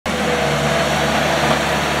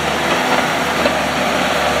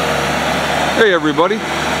Hey everybody,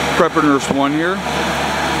 Prepper Nurse 1 here.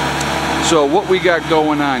 So what we got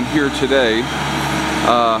going on here today,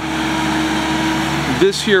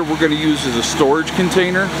 this here we're going to use as a storage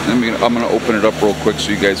container. I'm going to open it up real quick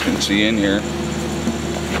so you guys can see in here.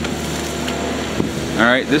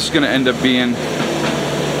 Alright, this is going to end up being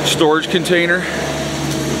storage container,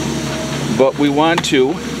 but we want to,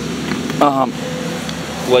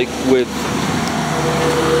 like with,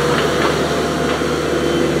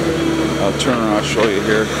 I'll turn around, I'll show you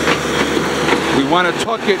here. We want to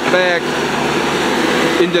tuck it back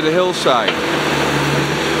into the hillside.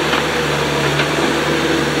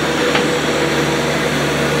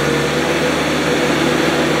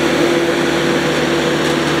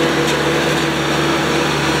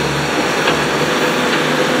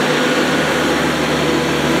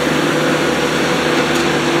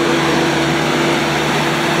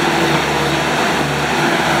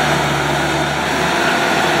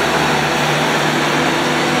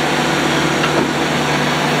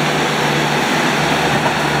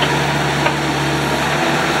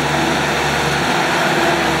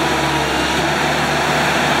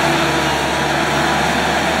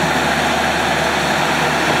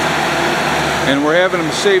 And we're having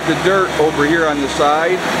them save the dirt over here on the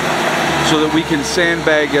side so that we can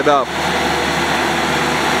sandbag it up.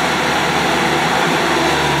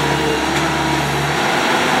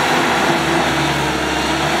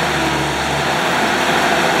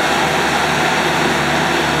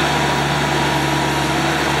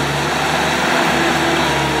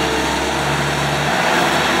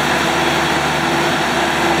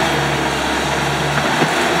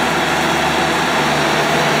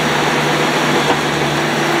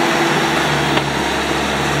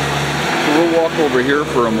 Walk over here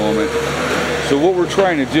for a moment. So what we're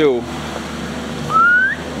trying to do,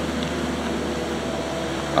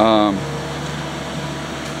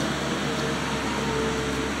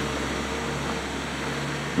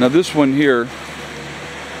 now this one here,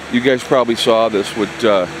 you guys probably saw this with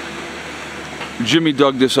Jimmy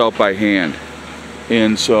dug this out by hand,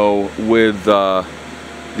 and so with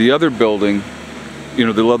the other building, you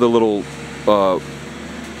know, the other little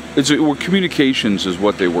communications is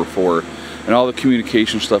what they were for. And all the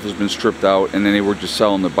communication stuff has been stripped out, and then they were just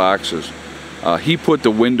selling the boxes. He put the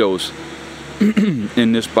windows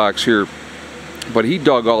in this box here, but he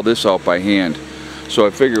dug all this out by hand. So I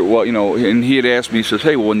figured, well, you know, and he had asked me, he says,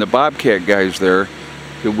 hey, well, when the Bobcat guy's there,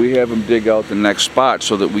 could we have him dig out the next spot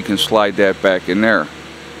so that we can slide that back in there?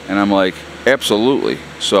 And I'm like, absolutely.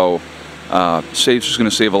 So it's just going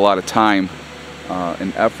to save a lot of time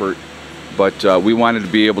and effort, but we wanted to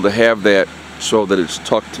be able to have that so that it's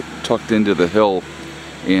tucked into the hill,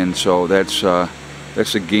 and so that's a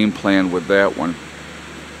game plan with that one.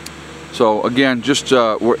 So again, just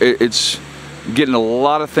it's getting a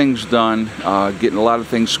lot of things done, getting a lot of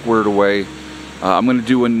things squared away. I'm going to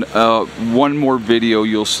do one more video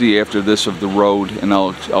you'll see after this of the road, and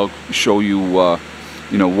I'll show you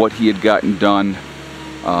you know, what he had gotten done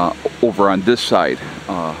over on this side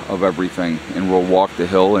of everything, and we'll walk the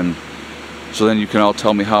hill, and so then you can all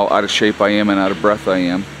tell me how out of shape I am and out of breath I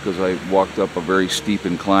am, because I walked up a very steep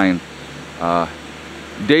incline.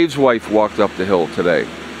 Dave's wife walked up the hill today,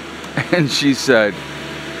 and she said,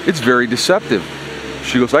 it's very deceptive.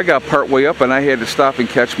 She goes, I got part way up and I had to stop and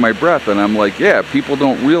catch my breath. And I'm like, yeah, people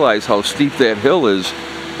don't realize how steep that hill is.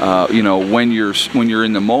 You know, when you're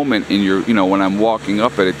in the moment, and you know, when I'm walking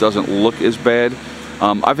up it doesn't look as bad.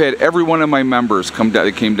 I've had every one of my members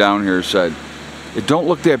that came down here said, it don't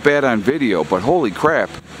look that bad on video, but holy crap.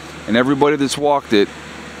 And everybody that's walked it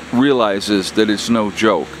realizes that it's no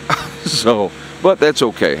joke. So, but that's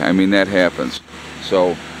okay. I mean, that happens.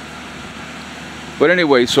 So, but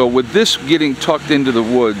anyway, so with this getting tucked into the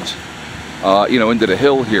woods, you know, into the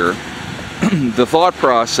hill here, the thought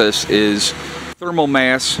process is thermal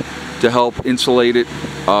mass to help insulate it.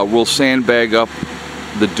 We'll sandbag up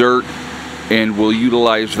the dirt, and we'll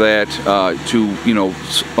utilize that to, you know,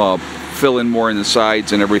 fill in more in the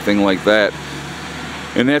sides and everything like that,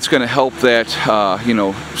 and that's going to help that you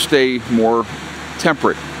know, stay more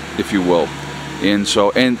temperate, if you will. And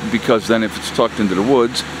so, and because then if it's tucked into the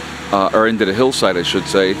woods or into the hillside I should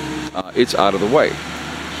say, it's out of the way.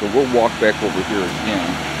 So we'll walk back over here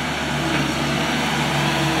again.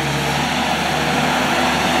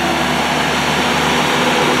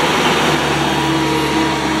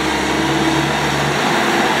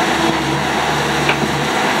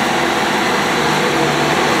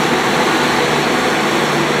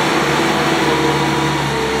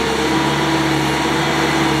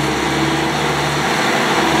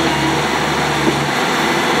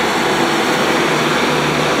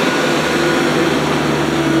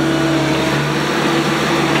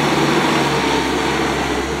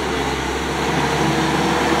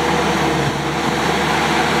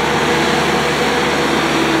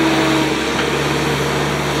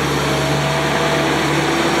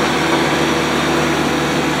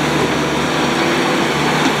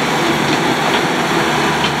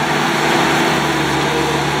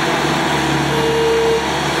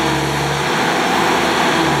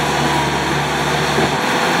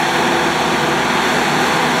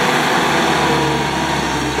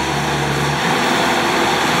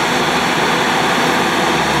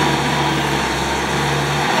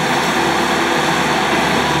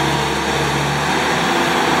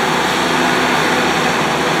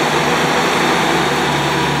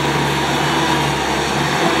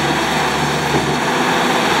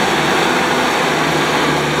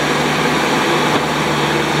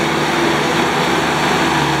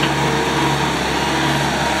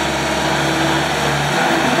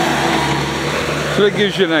 So that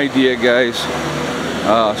gives you an idea, guys.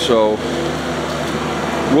 So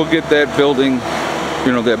we'll get that building,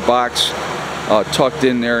 you know, that box tucked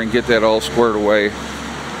in there and get that all squared away.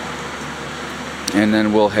 And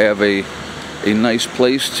then we'll have a nice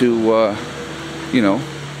place to, you know,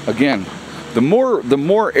 again, the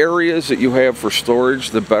more areas that you have for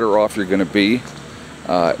storage, the better off you're going to be.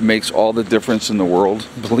 It makes all the difference in the world,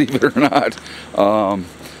 believe it or not.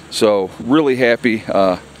 So really happy,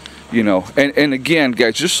 you know. And again,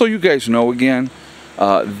 guys, just so you guys know, again,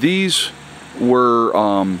 these were,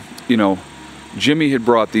 you know, Jimmy had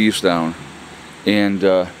brought these down, and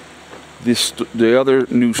the other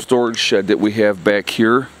new storage shed that we have back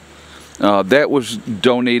here, that was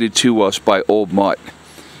donated to us by Old Mutt.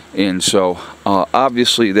 And so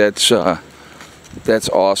obviously that's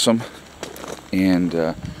awesome.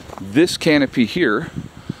 And this canopy here,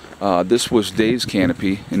 this was Dave's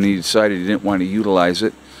canopy, and he decided he didn't want to utilize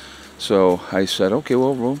it. So I said, okay,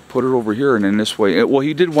 well, we'll put it over here, and in this way, well,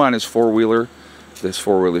 he did want his four-wheeler, this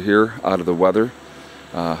four-wheeler here, out of the weather.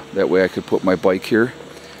 That way I could put my bike here.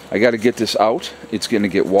 I got to get this out. It's going to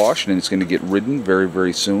get washed, and it's going to get ridden very,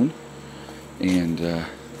 very soon. And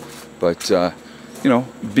but you know,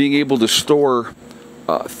 being able to store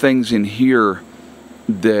things in here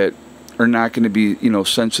that are not going to be, you know,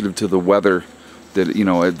 sensitive to the weather, that, you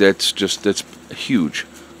know, that's huge.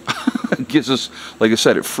 It gives us, like I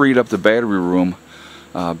said, it freed up the battery room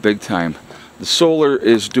big time. The solar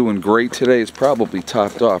is doing great today. It's probably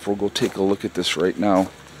topped off. We'll go take a look at this right now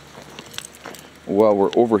while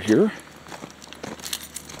we're over here.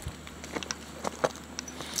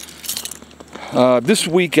 This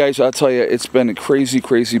week, guys, I'll tell you, it's been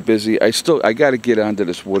crazy busy. I got to get onto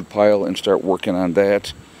this wood pile and start working on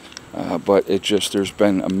that. But there's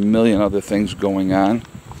been a million other things going on.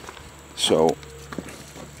 So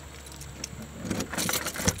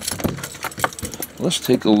let's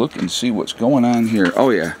take a look and see what's going on here.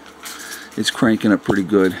 Oh yeah, it's cranking up pretty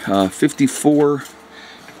good. 54,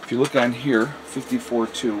 if you look on here,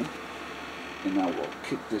 54.2. And now we'll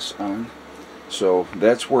kick this on. So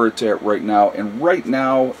that's where it's at right now. And right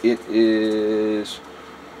now it is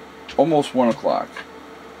almost 1 o'clock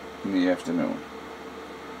in the afternoon.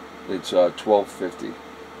 It's 12:50.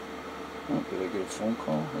 Oh, did I get a phone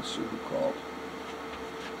call? Let's see who called.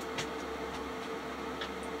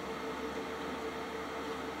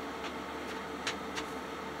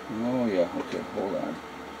 Oh yeah, okay, hold on.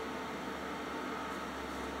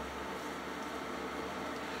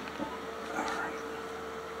 Alright.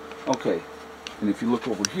 Okay, and if you look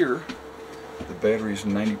over here, the battery is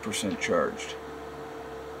 90% charged.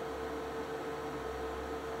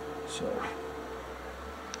 So,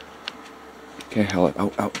 okay,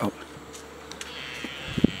 out.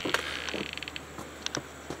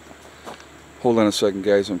 Hold on a second,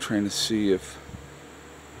 guys. I'm trying to see if...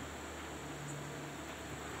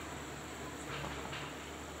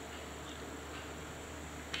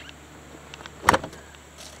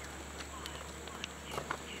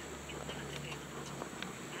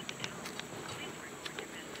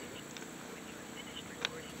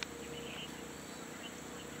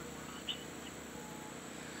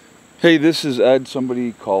 Hey, this is Ed.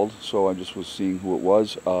 Somebody called, so I just was seeing who it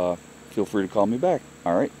was. Feel free to call me back.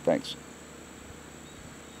 All right, thanks.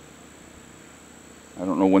 I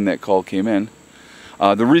don't know when that call came in.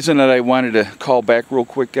 The reason that I wanted to call back real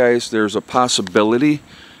quick, guys, there's a possibility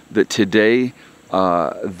that today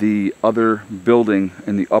the other building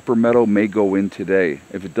in the upper meadow may go in today.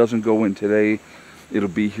 If it doesn't go in today, it'll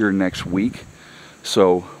be here next week.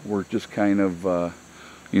 So we're just kind of,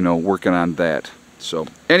 you know, working on that. So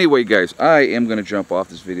anyway, guys, I am going to jump off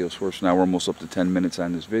this video source now. We're almost up to 10 minutes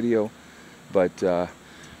on this video. But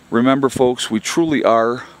remember, folks, we truly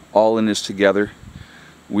are all in this together.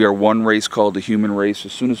 We are one race called the human race.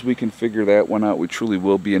 As soon as we can figure that one out, we truly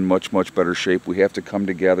will be in much better shape. We have to come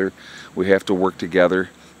together. We have to work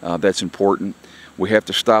together. That's important. We have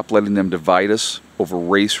to stop letting them divide us over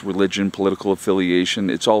race, religion, political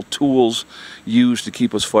affiliation. It's all tools used to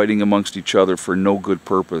keep us fighting amongst each other for no good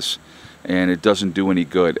purpose. And it doesn't do any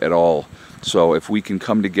good at all. So if we can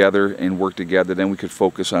come together and work together, then we could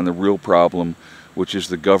focus on the real problem, which is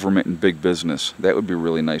the government and big business. That would be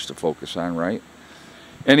really nice to focus on, right?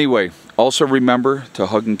 Anyway, also remember to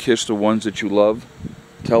hug and kiss the ones that you love.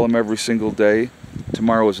 Tell them every single day.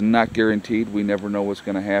 Tomorrow is not guaranteed. We never know what's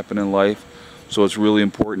going to happen in life. So it's really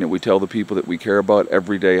important that we tell the people that we care about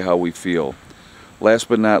every day how we feel. Last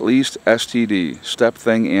but not least, STD, step,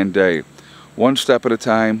 thing, and day. One step at a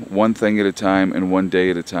time, one thing at a time, and one day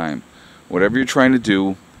at a time. Whatever you're trying to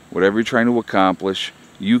do, whatever you're trying to accomplish,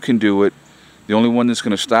 you can do it. The only one that's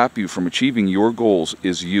going to stop you from achieving your goals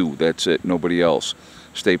is you. That's it, nobody else.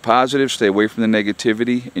 Stay positive, stay away from the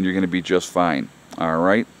negativity, and you're going to be just fine. All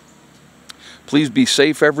right? Please be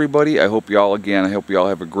safe, everybody. I hope you all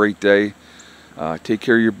have a great day. Take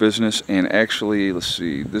care of your business. And actually, let's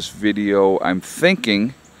see, this video, I'm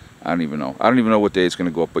thinking, I don't even know what day it's going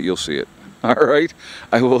to go up, but you'll see it. All right?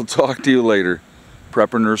 I will talk to you later.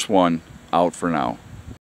 Prepper Nurse 1, out for now.